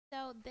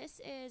So this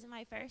is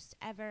my first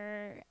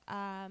ever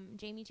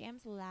Jamie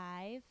Jams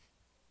live.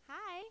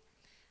 Hi.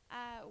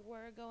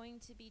 We're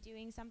going to be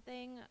doing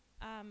something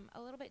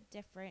a little bit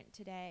different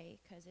today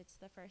because it's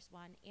the first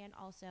one, and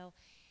also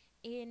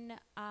in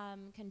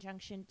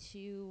conjunction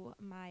to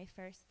my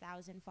first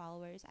 1,000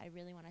 followers. I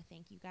really want to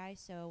thank you guys.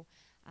 So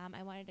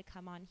I wanted to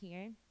come on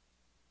here.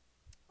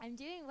 I'm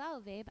doing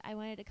well, babe. I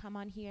wanted to come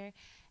on here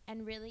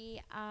and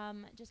really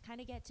just kind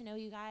of get to know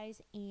you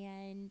guys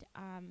and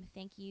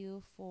thank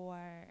you for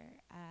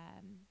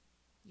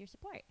your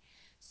support.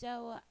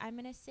 So I'm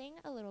going to sing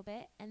a little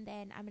bit and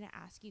then I'm going to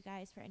ask you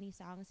guys for any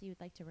songs you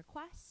would like to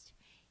request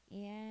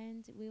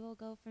and we will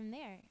go from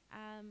there.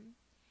 I'm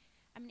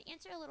going to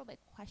answer a little bit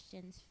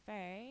questions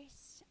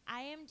first.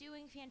 I am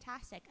doing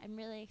fantastic. I'm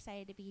really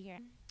excited to be here.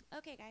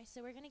 Okay, guys,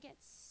 so we're going to get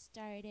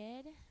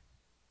started.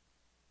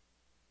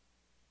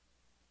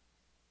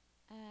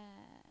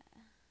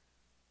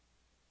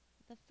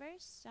 The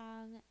first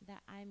song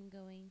that I'm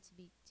going to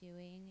be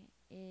doing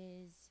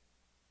is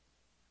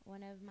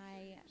one of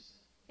my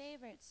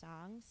favorite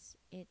songs.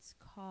 It's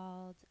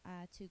called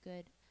Too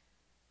Good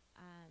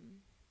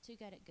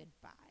at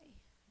Goodbye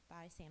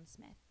by Sam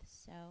Smith.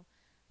 So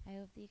I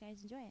hope that you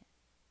guys enjoy it.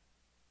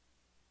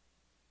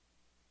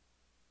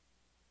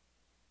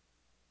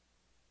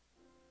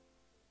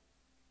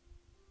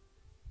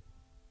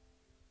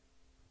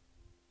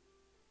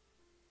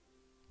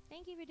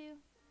 Thank you, Radu.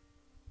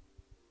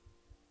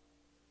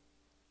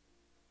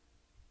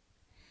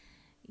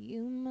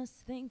 You must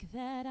think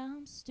that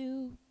I'm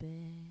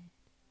stupid.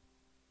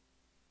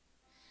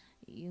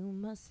 You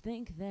must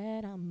think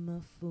that I'm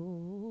a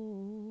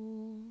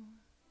fool.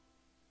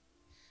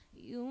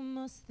 You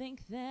must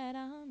think that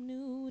I'm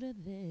new to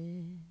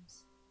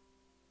this,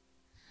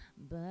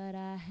 but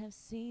I have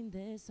seen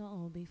this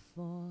all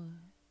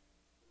before.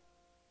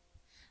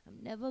 I'm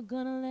never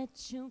gonna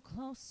let you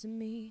close to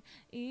me,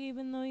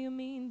 even though you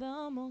mean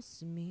the most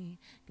to me.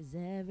 'Cause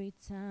every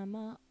time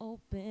I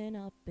open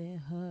up it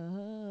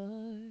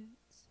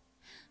hurts.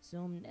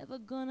 So I'm never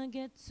gonna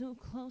get too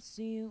close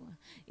to you,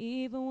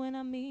 even when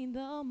I mean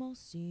the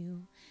most to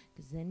you.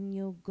 'Cause then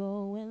you'll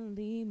go and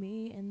leave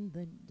me in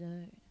the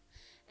dirt.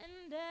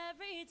 And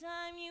every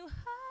time you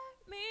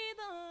hurt me,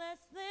 the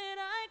less that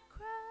I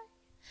cry.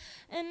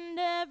 And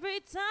every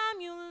time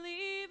you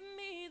leave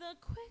me, the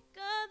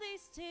quicker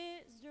these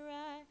tears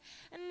dry.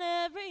 And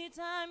every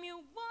time you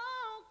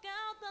walk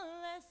out, the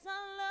less I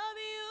love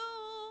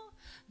you.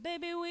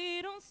 Baby,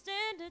 we don't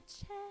stand a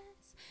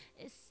chance.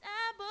 It's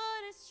sad,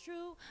 but it's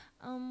true.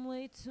 I'm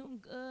way too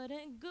good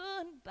at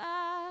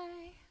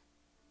goodbye.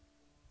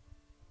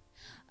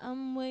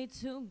 I'm way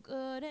too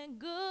good at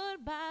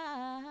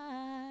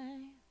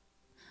goodbye.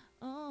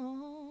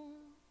 Oh,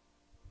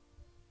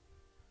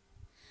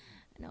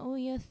 I know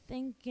you're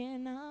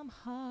thinking I'm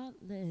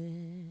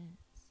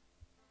heartless.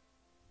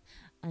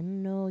 I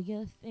know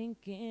you're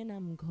thinking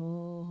I'm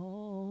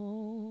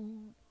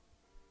cold.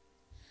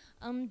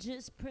 I'm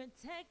just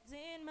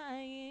protecting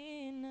my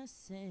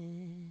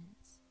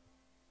innocence.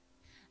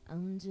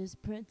 I'm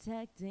just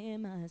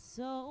protecting my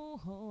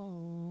soul.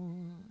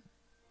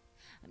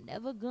 I'm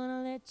never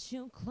gonna let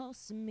you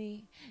close to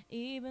me,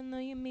 even though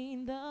you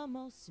mean the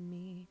most to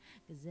me.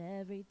 'Cause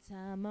every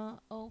time I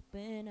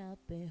open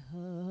up it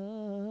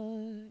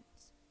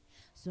hurts.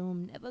 So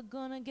I'm never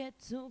gonna get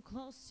too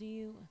close to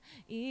you,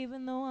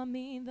 even though I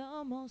mean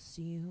the most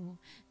to you.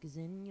 'Cause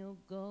then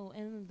you'll go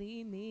and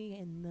leave me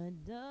in the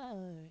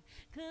dirt.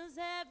 'Cause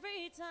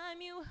every time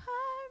you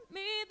hurt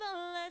me, the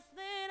less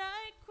that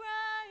I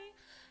cry.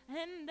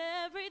 And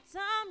every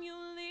time you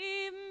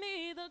leave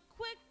me, the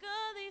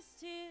quicker these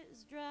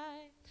tears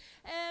dry.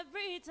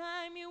 Every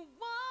time you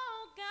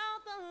walk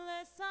out, the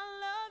less I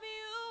love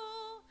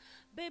you.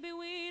 Baby,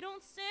 we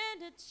don't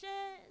stand a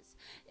chance.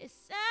 It's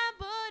sad,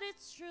 but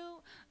it's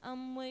true.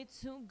 I'm way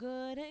too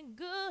good at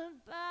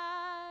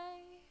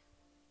goodbye.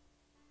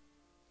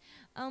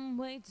 I'm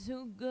way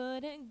too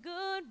good at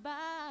goodbye.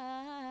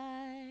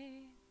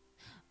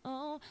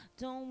 Oh,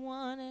 don't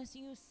wanna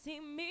you see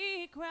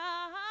me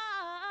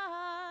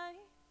cry.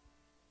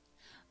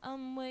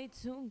 I'm way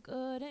too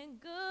good at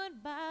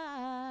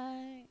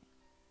goodbye.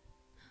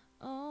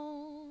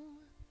 Oh.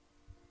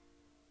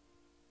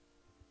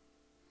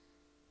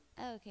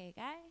 Okay,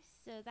 guys,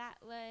 so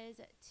that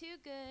was Too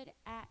Good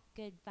at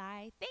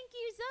Goodbye. Thank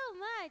you